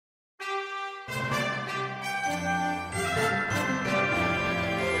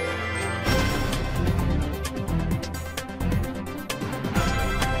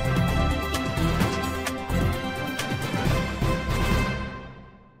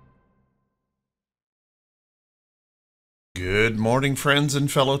Good morning, friends and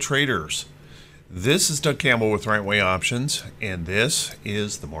fellow traders. This is Doug Campbell with Right Way Options, and this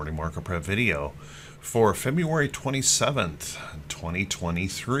is the Morning Market Prep video for February 27th,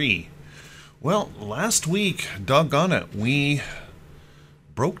 2023. Well, last week, doggone it, we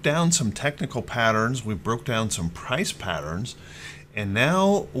broke down some technical patterns, we broke down some price patterns, and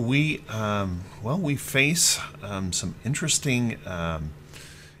now we face some interesting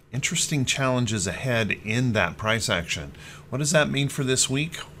challenges ahead in that price action. What does that mean for this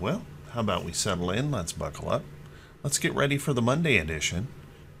week? Well, how about we settle in? Let's buckle up. Let's get ready for the Monday edition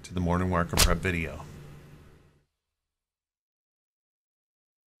to the Morning Market Prep video.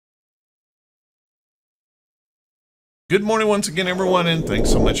 Good morning once again, everyone, and thanks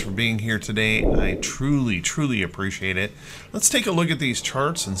so much for being here today. I truly appreciate it. Let's take a look at these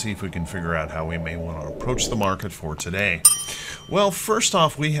charts and see if we can figure out how we may want to approach the market for today. Well, first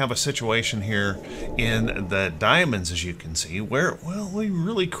off, we have a situation here in the diamonds, as you can see, where, well, we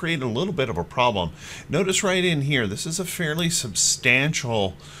really create a little bit of a problem. Notice right in here, this is a fairly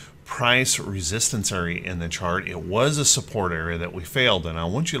substantial price resistance area in the chart. It was a support area that we failed, and I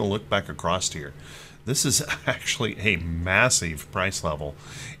want you to look back across here. This is actually a massive price level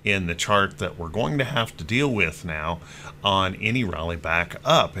in the chart that we're going to have to deal with now on any rally back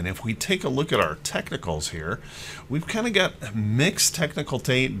up. And if we take a look at our technicals here, we've kind of got mixed technical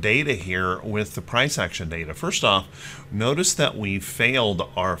data here with the price action data. First off, notice that we failed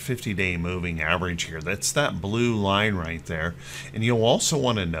our 50-day moving average here. That's that blue line right there. And you'll also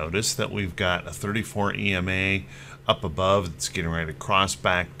want to notice that we've got a 34 EMA up above. It's getting ready to cross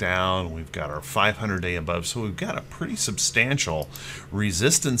back down. We've got our 500-day above, so we've got a pretty substantial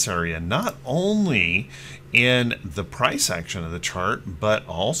resistance area, not only in the price action of the chart, but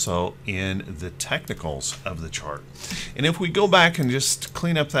also in the technicals of the chart. And if we go back and just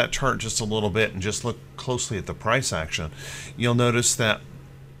clean up that chart just a little bit and just look closely at the price action, you'll notice that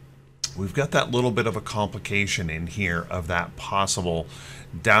we've got that little bit of a complication in here of that possible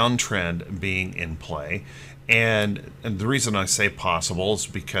downtrend being in play. And the reason I say possible is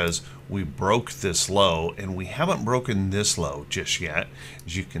because we broke this low, and we haven't broken this low just yet,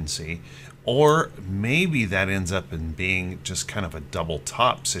 as you can see. Or maybe that ends up in being just kind of a double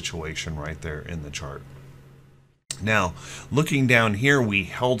top situation right there in the chart. Now, looking down here, we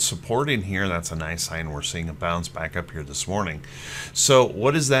held support in here. That's a nice sign. We're seeing a bounce back up here this morning. So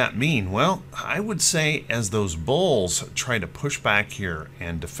what does that mean? Well, I would say as those bulls try to push back here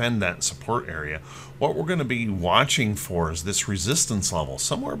and defend that support area, what we're going to be watching for is this resistance level,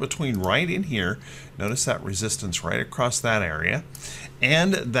 somewhere between right in here. Notice that resistance right across that area,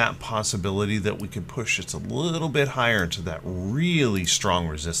 and that possibility that we could push it a little bit higher to that really strong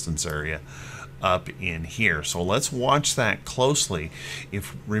resistance area up in here. So let's watch that closely.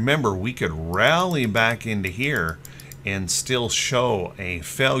 If remember, we could rally back into here and still show a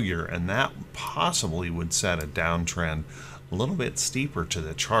failure, and that possibly would set a downtrend a little bit steeper to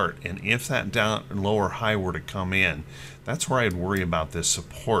the chart. And if that down lower high were to come in, that's where I'd worry about this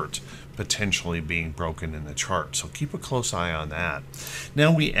support potentially being broken in the chart. So keep a close eye on that.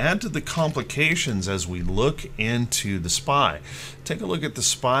 Now we add to the complications as we look into the SPY. Take a look at the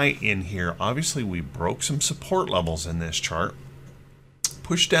SPY in here. Obviously we broke some support levels in this chart.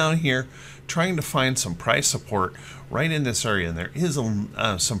 Push down here, trying to find some price support right in this area, and there is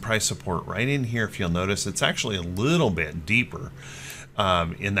some price support right in here. If you'll notice, it's actually a little bit deeper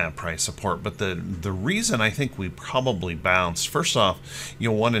in that price support. But the reason I think we probably bounced, first off,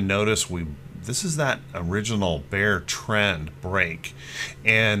 you'll want to notice this is that original bear trend break,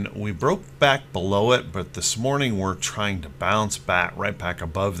 and we broke back below it, but this morning we're trying to bounce back right back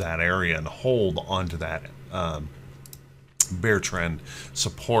above that area and hold onto that bear trend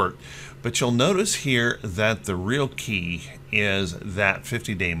support. But you'll notice here that the real key is that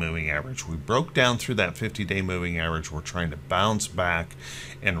 50-day moving average. We broke down through that 50-day moving average. We're trying to bounce back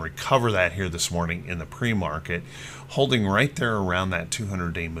and recover that here this morning in the pre-market, holding right there around that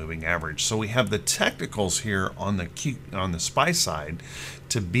 200-day moving average. So we have the technicals here on the SPY side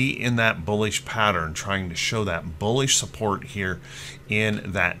to be in that bullish pattern, trying to show that bullish support here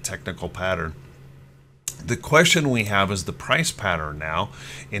in that technical pattern. The question we have is the price pattern now,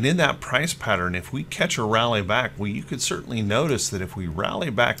 and in that price pattern, if we catch a rally back, well, you could certainly notice that if we rally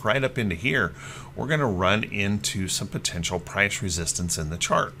back right up into here, we're going to run into some potential price resistance in the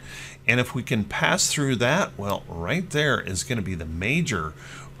chart. And if we can pass through that, well, right there is going to be the major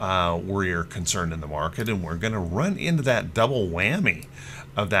worry or concern in the market, and we're going to run into that double whammy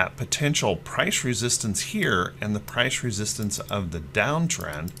of that potential price resistance here and the price resistance of the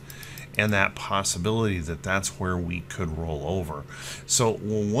downtrend. and that possibility that that's where we could roll over. So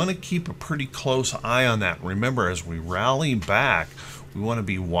we'll want to keep a pretty close eye on that. Remember, as we rally back, we want to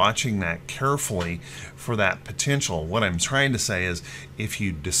be watching that carefully for that potential. What I'm trying to say is, if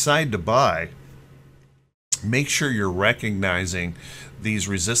you decide to buy, make sure you're recognizing these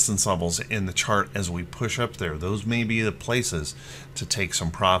resistance levels in the chart as we push up there. Those may be the places to take some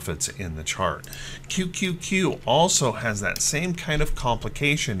profits in the chart. QQQ also has that same kind of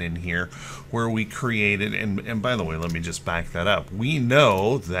complication in here where we created, and by the way, let me just back that up. We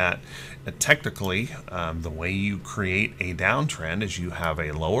know that technically the way you create a downtrend is you have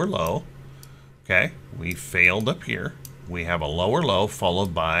a lower low. Okay, we failed up here. We have a lower low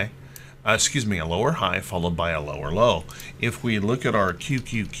followed by a lower high followed by a lower low. If we look at our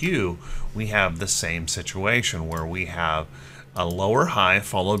QQQ, we have the same situation where we have a lower high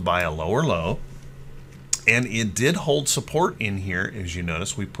followed by a lower low, and it did hold support in here. As you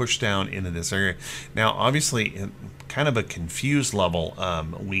notice, we pushed down into this area. Now, obviously, in kind of a confused level,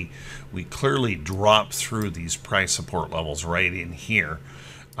 we clearly dropped through these price support levels right in here.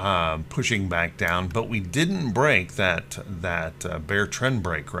 Pushing back down, but we didn't break that bear trend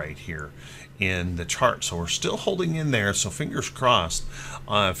break right here in the chart, so we're still holding in there. So fingers crossed,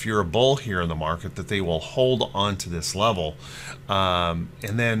 if you're a bull here in the market, that they will hold on to this level. And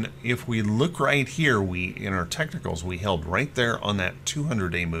then if we look right here, in our technicals, we held right there on that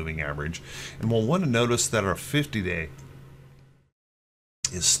 200-day moving average, and we'll want to notice that our 50-day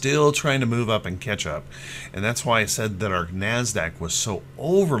is still trying to move up and catch up. And that's why I said that our NASDAQ was so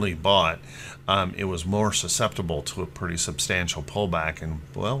overly bought. It was more susceptible to a pretty substantial pullback, and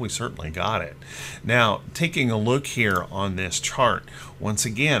well, we certainly got it. Now, taking a look here on this chart, once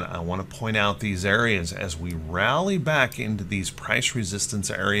again, I want to point out these areas as we rally back into these price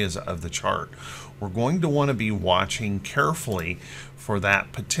resistance areas of the chart. We're going to want to be watching carefully for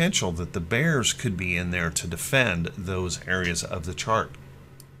that potential that the bears could be in there to defend those areas of the chart.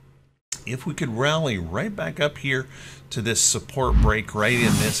 If we could rally right back up here to this support break right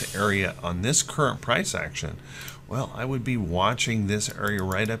in this area on this current price action, well, I would be watching this area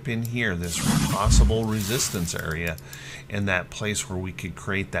right up in here, this possible resistance area, and that place where we could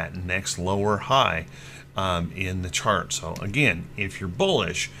create that next lower high in the chart. So again, if you're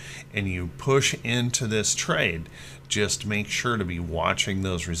bullish and you push into this trade, just make sure to be watching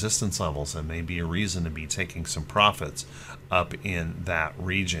those resistance levels, and maybe a reason to be taking some profits up in that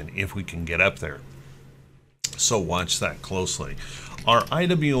region if we can get up there. So watch that closely. Our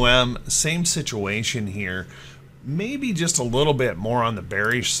IWM, same situation here, maybe just a little bit more on the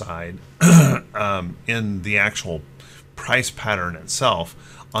bearish side in the actual price pattern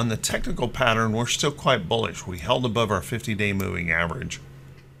itself. On the technical pattern, we're still quite bullish. We held above our 50-day moving average.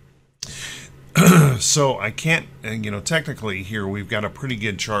 So I can't, technically here we've got a pretty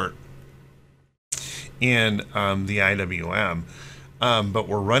good chart in the IWM, but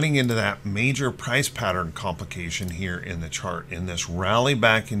we're running into that major price pattern complication here in the chart, in this rally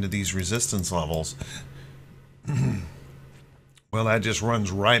back into these resistance levels. Well, that just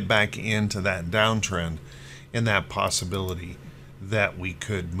runs right back into that downtrend and that possibility that we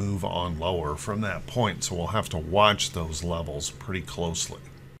could move on lower from that point. So we'll have to watch those levels pretty closely.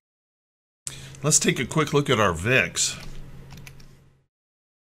 Let's take a quick look at our VIX.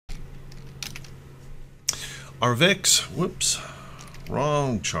 Our VIX, whoops,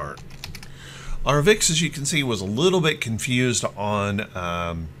 wrong chart. Our VIX, as you can see, was a little bit confused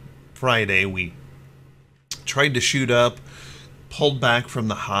on Friday. We tried to shoot up, pulled back from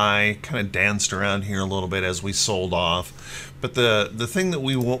the high, kind of danced around here a little bit as we sold off. But the thing that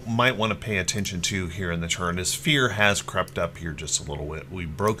we might want to pay attention to here in the chart is fear has crept up here just a little bit. We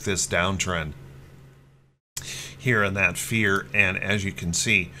broke this downtrend here in that fear, and as you can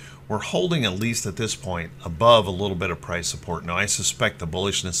see, we're holding, at least at this point, above a little bit of price support. Now, I suspect the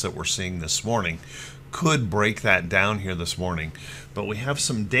bullishness that we're seeing this morning could break that down here this morning, but we have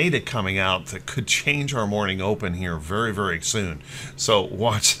some data coming out that could change our morning open here very, very soon. So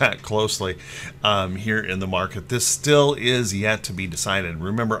watch that closely here in the market. This still is yet to be decided.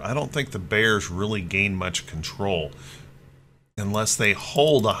 Remember, I don't think the bears really gain much control unless they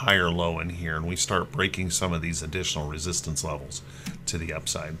hold a higher low in here and we start breaking some of these additional resistance levels to the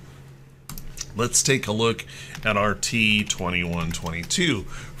upside. Let's take a look at our T2122.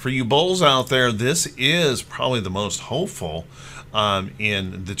 For you bulls out there, this is probably the most hopeful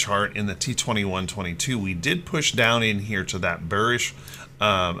in the chart. In the T2122, we did push down in here to that bullish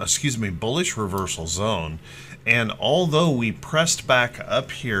reversal zone, And although we pressed back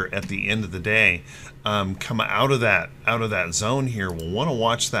up here at the end of the day, come out of that zone here, we'll want to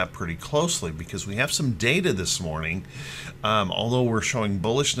watch that pretty closely because we have some data this morning. Although we're showing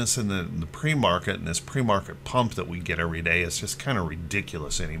bullishness in the pre-market, and this pre-market pump that we get every day is just kind of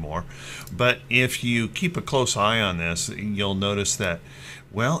ridiculous anymore. But if you keep a close eye on this, you'll notice that,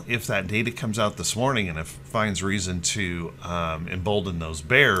 well, if that data comes out this morning and it finds reason to embolden those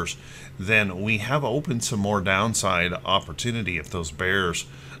bears, then we have opened some more downside opportunity if those bears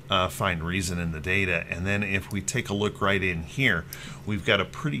find reason in the data. And then if we take a look right in here, we've got a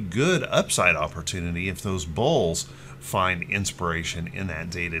pretty good upside opportunity if those bulls find inspiration in that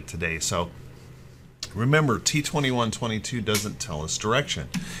data today. So remember, T2122 doesn't tell us direction.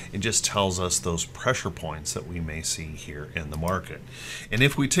 It just tells us those pressure points that we may see here in the market. And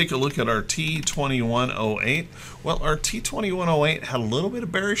if we take a look at our T2108, well, our T2108 had a little bit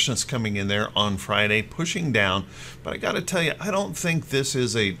of bearishness coming in there on Friday, pushing down. But I got to tell you, I don't think this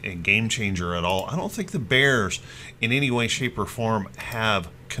is a game changer at all. I don't think the bears in any way, shape, or form have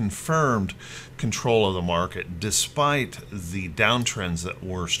confirmed control of the market, despite the downtrends that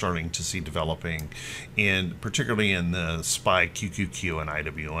we're starting to see developing, particularly in the SPY, QQQ, and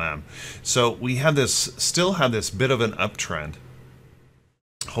IWM. So we have still have this bit of an uptrend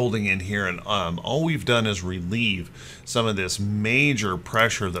holding in here, and all we've done is relieve some of this major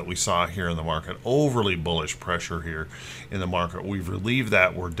pressure that we saw here in the market, overly bullish pressure here in the market. We've relieved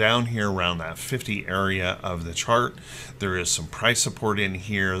that. We're down here around that 50 area of the chart. There is some price support in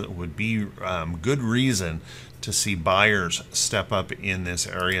here that would be good reason to see buyers step up in this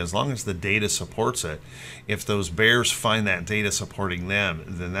area as long as the data supports it. If those bears find that data supporting them,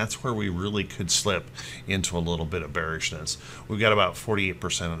 then that's where we really could slip into a little bit of bearishness. We've got about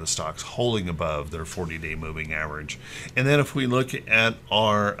 48% of the stocks holding above their 40-day moving average. And then if we look at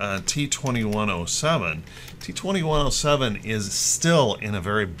our T2107, T2107 is still in a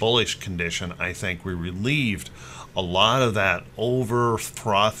very bullish condition. I think we relieved a lot of that over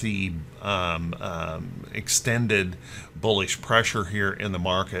frothy extended bullish pressure here in the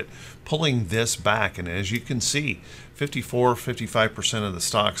market, pulling this back. And as you can see, 55% of the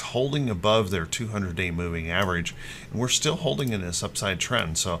stocks holding above their 200-day moving average, and we're still holding in this upside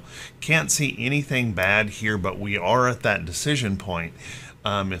trend. So can't see anything bad here, but we are at that decision point.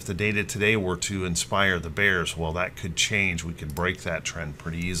 If the data today were to inspire the bears, well, that could change. We could break that trend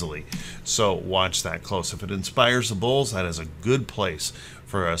pretty easily. So watch that close. If it inspires the bulls, that is a good place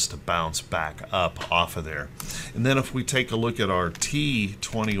for us to bounce back up off of there. And then if we take a look at our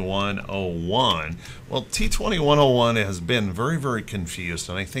T2101, well, T2101 has been very, very confused.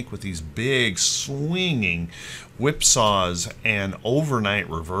 And I think with these big swinging whipsaws and overnight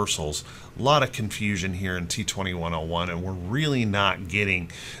reversals, a lot of confusion here in T2101, and we're really not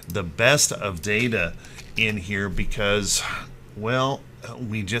getting the best of data in here because, well,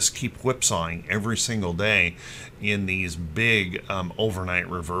 we just keep whipsawing every single day in these big overnight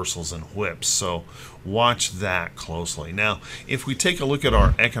reversals and whips. So watch that closely. Now, if we take a look at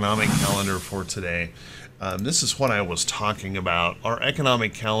our economic calendar for today, this is what I was talking about. Our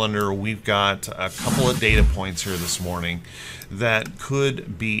economic calendar, we've got a couple of data points here this morning that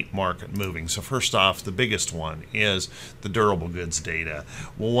could be market moving. So first off, the biggest one is the durable goods data.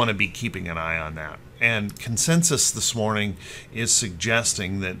 We'll want to be keeping an eye on that. And consensus this morning is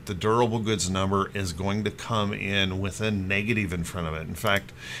suggesting that the durable goods number is going to come in with a negative in front of it. In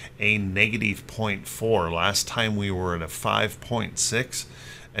fact, a negative 0.4. Last time we were at a 5.6.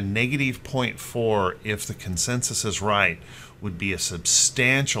 A negative 0.4, if the consensus is right, would be a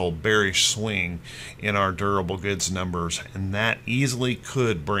substantial bearish swing in our durable goods numbers, and that easily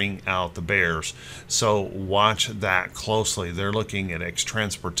could bring out the bears. So watch that closely. They're looking at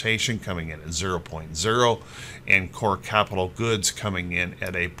ex-transportation coming in at 0.0 and core capital goods coming in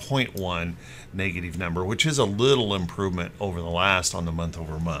at a 0.1 negative number, which is a little improvement over the last on the month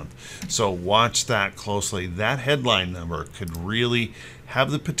over month. So watch that closely. That headline number could really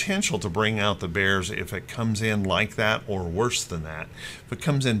have the potential to bring out the bears if it comes in like that or worse than that. If it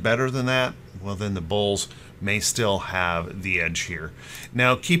comes in better than that, well, then the bulls may still have the edge here.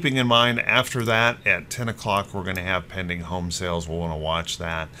 Now, keeping in mind, after that, at 10 o'clock, we're going to have pending home sales. We'll want to watch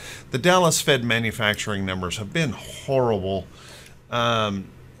that. The Dallas Fed manufacturing numbers have been horrible.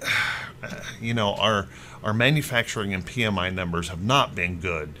 you know, our manufacturing and PMI numbers have not been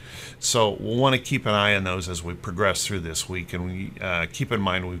good. So we'll want to keep an eye on those as we progress through this week. And we keep in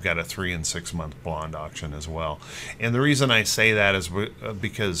mind we've got a 3 and 6 month bond auction as well. And the reason I say that is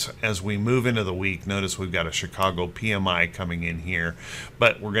because as we move into the week, notice we've got a Chicago PMI coming in here,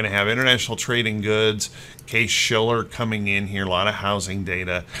 but we're going to have international trading goods, Case-Shiller coming in here, a lot of housing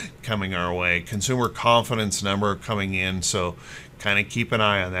data coming our way, consumer confidence number coming in, so kind of keep an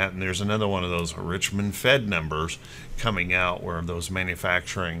eye on that. And there's another one of those Richmond Fed numbers coming out where those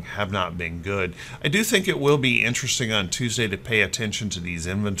manufacturing have not been good. I do think it will be interesting on Tuesday to pay attention to these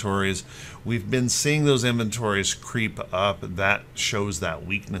inventories. We've been seeing those inventories creep up. That shows that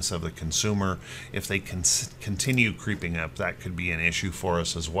weakness of the consumer. If they continue creeping up, that could be an issue for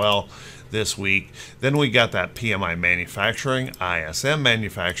us as well this week. Then we got that PMI manufacturing, ISM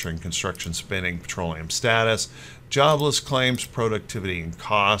manufacturing, construction spending, petroleum status, jobless claims, productivity and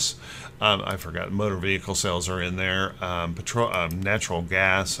costs. I forgot motor vehicle sales are in there, natural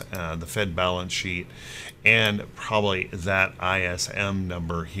gas, the Fed balance sheet, and probably that ISM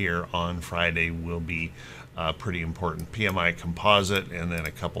number here on Friday will be pretty important. PMI composite, and then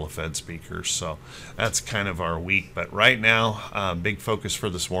a couple of Fed speakers. So that's kind of our week. But right now, big focus for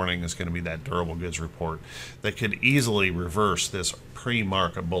this morning is going to be that durable goods report that could easily reverse this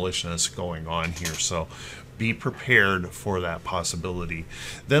pre-market bullishness going on here. So be prepared for that possibility.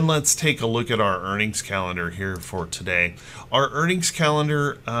 Then let's take a look at our earnings calendar here for today. Our earnings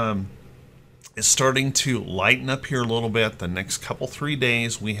calendar is starting to lighten up here a little bit. The next couple 3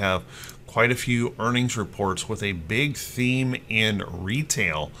 days we have quite a few earnings reports with a big theme in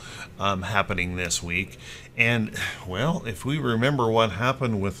retail happening this week. And well, if we remember what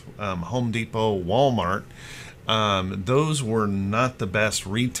happened with Home Depot, Walmart, those were not the best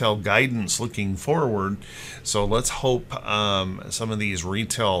retail guidance looking forward. So let's hope some of these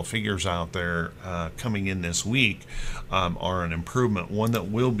retail figures out there coming in this week are an improvement. One that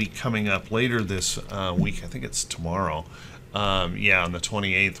will be coming up later this week, I think it's tomorrow. Yeah, on the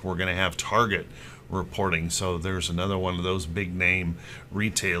 28th, we're going to have Target reporting. So there's another one of those big name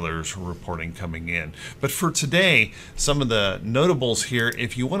retailers reporting coming in. But for today, some of the notables here,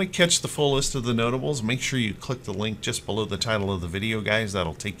 if you want to catch the full list of the notables, make sure you click the link just below the title of the video, guys.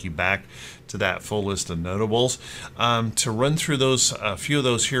 That'll take you back to that full list of notables. To run through those, a few of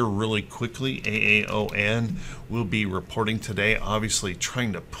those here really quickly, AAON will be reporting today, obviously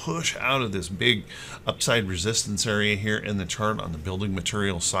trying to push out of this big upside resistance area here in the chart on the building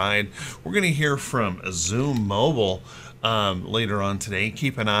material side. We're going to hear from Zoom Mobile later on today.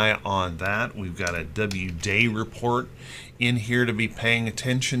 Keep an eye on that. We've got a W-Day report in here to be paying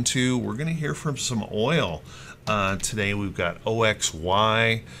attention to. We're going to hear from some oil today. We've got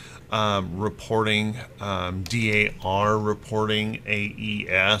OXY reporting, DAR reporting,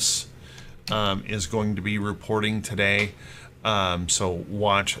 AES is going to be reporting today. So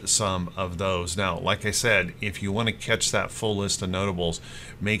watch some of those. Now, like I said, if you want to catch that full list of notables,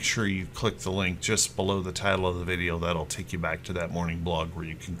 make sure you click the link just below the title of the video. That'll take you back to that morning blog where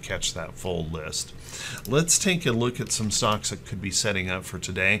you can catch that full list. Let's take a look at some stocks that could be setting up for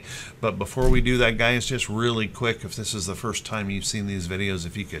today. But before we do that, guys, just really quick, if this is the first time you've seen these videos,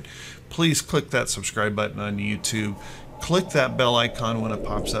 if you could please click that subscribe button on YouTube. Click that bell icon when it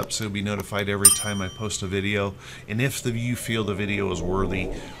pops up so you'll be notified every time I post a video. And if you feel the video is worthy,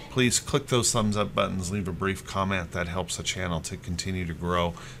 please click those thumbs up buttons, leave a brief comment. That helps the channel to continue to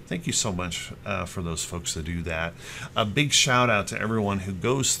grow. Thank you so much for those folks that do that. A big shout out to everyone who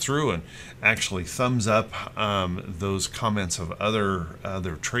goes through and actually thumbs up those comments of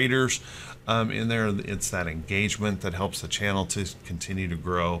other traders in there. It's that engagement that helps the channel to continue to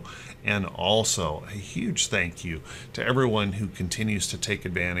grow. And also a huge thank you to everyone who continues to take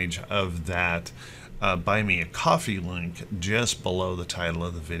advantage of that buy me a coffee link just below the title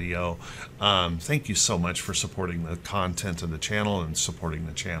of the video. Thank you so much for supporting the content of the channel and supporting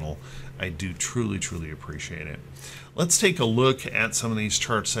the channel. I do truly appreciate it. Let's take a look at some of these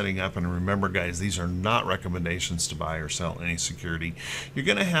charts setting up. And remember, guys, these are not recommendations to buy or sell any security. You're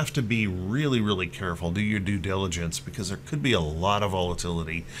going to have to be really careful. Do your due diligence, because there could be a lot of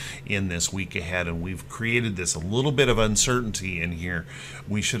volatility in this week ahead. And we've created this a little bit of uncertainty in here.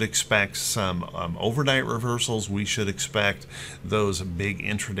 We should expect some overnight reversals. We should expect those big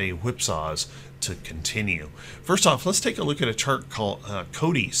intraday whipsaws to continue. First off, let's take a look at a chart called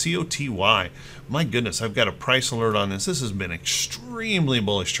COTY, C-O-T-Y. My goodness, I've got a price alert on this. This has been an extremely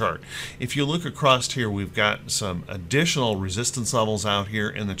bullish chart. If you look across here, we've got some additional resistance levels out here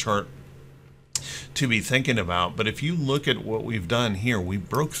in the chart. to be thinking about. But if you look at what we've done here, we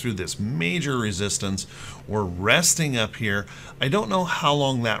broke through this major resistance. We're resting up here. I don't know how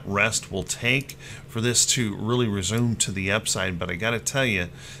long that rest will take for this to really resume to the upside, but I got to tell you,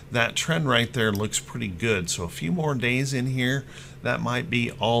 that trend right there looks pretty good. So a few more days in here, that might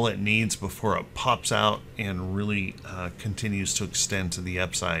be all it needs before it pops out and really continues to extend to the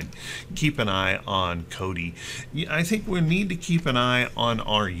upside. Keep an eye on Cody. I think we need to keep an eye on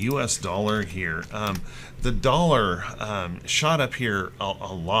our US dollar here. The dollar shot up here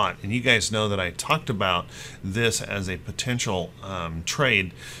a lot, and you guys know that I talked about this as a potential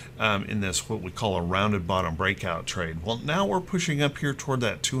trade in this, what we call a rounded bottom breakout trade. Well, now we're pushing up here toward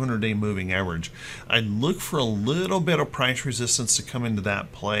that 200-day moving average. I'd look for a little bit of price resistance to come into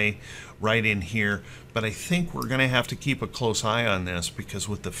that play right in here, but I think we're going to have to keep a close eye on this, because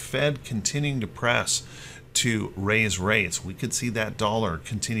with the Fed continuing to press to raise rates, we could see that dollar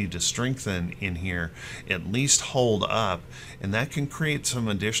continue to strengthen in here, at least hold up, and that can create some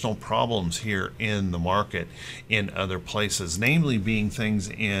additional problems here in the market in other places, namely being things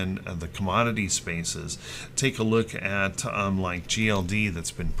in the commodity spaces. Take a look at like GLD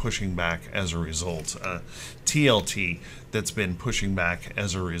that's been pushing back as a result, TLT that's been pushing back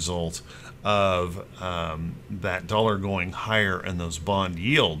as a result of that dollar going higher and those bond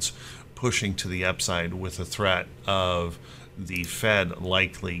yields pushing to the upside, with the threat of the Fed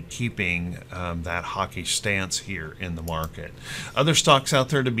likely keeping that hawkish stance here in the market. Other stocks out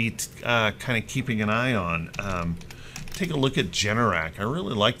there to be kind of keeping an eye on. Take a look at Generac. I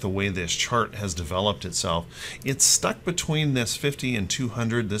really like the way this chart has developed itself. It's stuck between this 50 and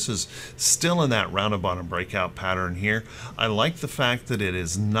 200. This is still in that rounded bottom breakout pattern here. I like the fact that it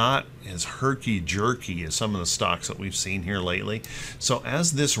is not as herky-jerky as some of the stocks that we've seen here lately. So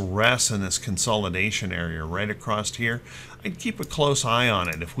as this rests in this consolidation area right across here, I'd keep a close eye on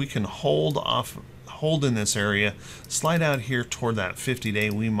it. If we can hold in this area, slide out here toward that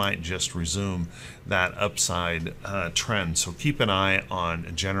 50-day, we might just resume that upside trend. So keep an eye on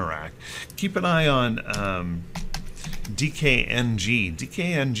Generac. Keep an eye on DKNG.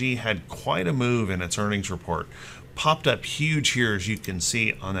 DKNG had quite a move in its earnings report. Popped up huge here, as you can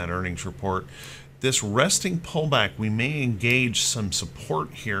see on that earnings report. This resting pullback, we may engage some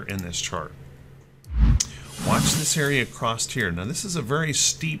support here in this chart. Watch this area across here. Now this is a very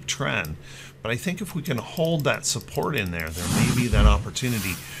steep trend, but I think if we can hold that support in there, there may be that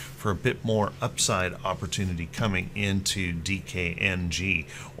opportunity for a bit more upside opportunity coming into DKNG.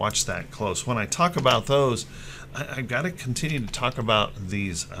 Watch that close. When I talk about those, I've got to continue to talk about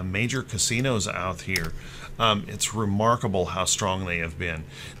these major casinos out here. It's remarkable how strong they have been.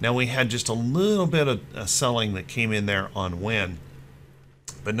 Now we had just a little bit of selling that came in there on Win,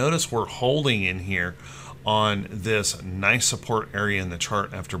 but notice we're holding in here on this nice support area in the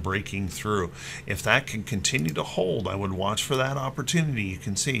chart after breaking through. If that can continue to hold, I would watch for that opportunity. You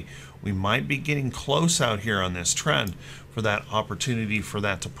can see we might be getting close out here on this trend for that opportunity for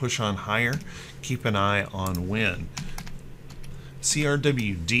that to push on higher. Keep an eye on Win.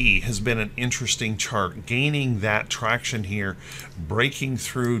 CRWD has been an interesting chart, gaining that traction here, breaking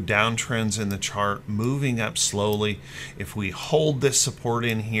through downtrends in the chart, moving up slowly. If we hold this support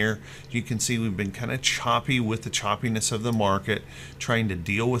in here, you can see we've been kind of choppy with the choppiness of the market, trying to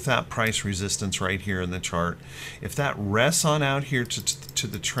deal with that price resistance right here in the chart. If that rests on out here to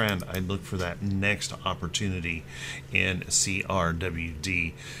the trend, I'd look for that next opportunity in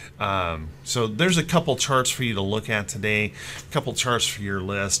CRWD. So there's a couple charts for you to look at today, a couple charts for your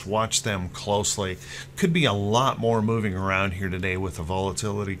list. Watch them closely. Could be a lot more moving around here today with the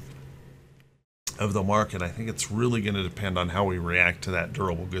volatility of the market. I think it's really going to depend on how we react to that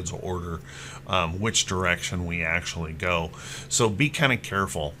durable goods order, which direction we actually go. So be kind of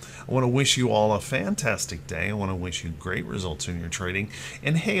careful. I want to wish you all a fantastic day. I want to wish you great results in your trading.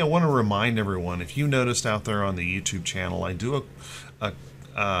 And hey, I want to remind everyone, if you noticed out there on the YouTube channel, I do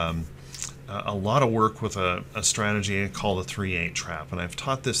a lot of work with a strategy I call the 3-8 trap, and I've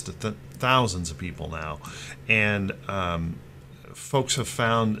taught this to thousands of people now, and folks have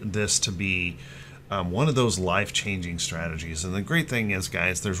found this to be one of those life-changing strategies. And the great thing is,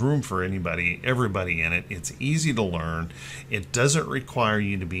 guys, there's room for everybody in it. It's easy to learn. It doesn't require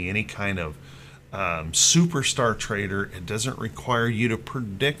you to be any kind of superstar trader. It doesn't require you to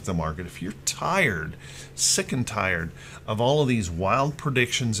predict the market. If you're tired, sick and tired of all of these wild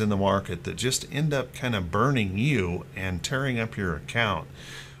predictions in the market that just end up kind of burning you and tearing up your account,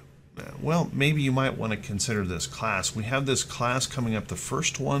 well, maybe you might want to consider this class. We have this class coming up, the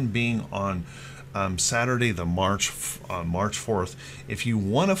first one being on Saturday, the March 4th. If you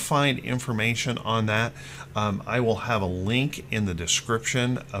want to find information on that, I will have a link in the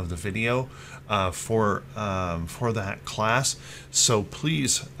description of the video for that class. So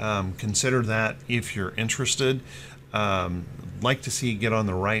please consider that if you're interested. Like to see you get on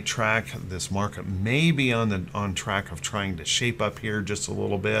the right track. This market may be on track of trying to shape up here just a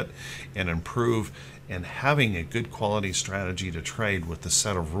little bit and improve, and having a good quality strategy to trade with the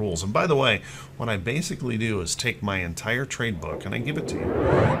set of rules. And by the way, what I basically do is take my entire trade book and I give it to you.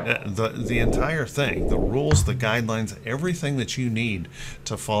 The entire thing, the rules, the guidelines, everything that you need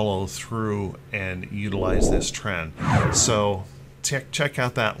to follow through and utilize this trend. So check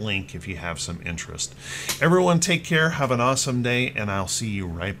out that link if you have some interest. Everyone take care, have an awesome day, and I'll see you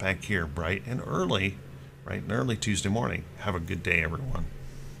right back here bright and early Tuesday morning. Have a good day, everyone.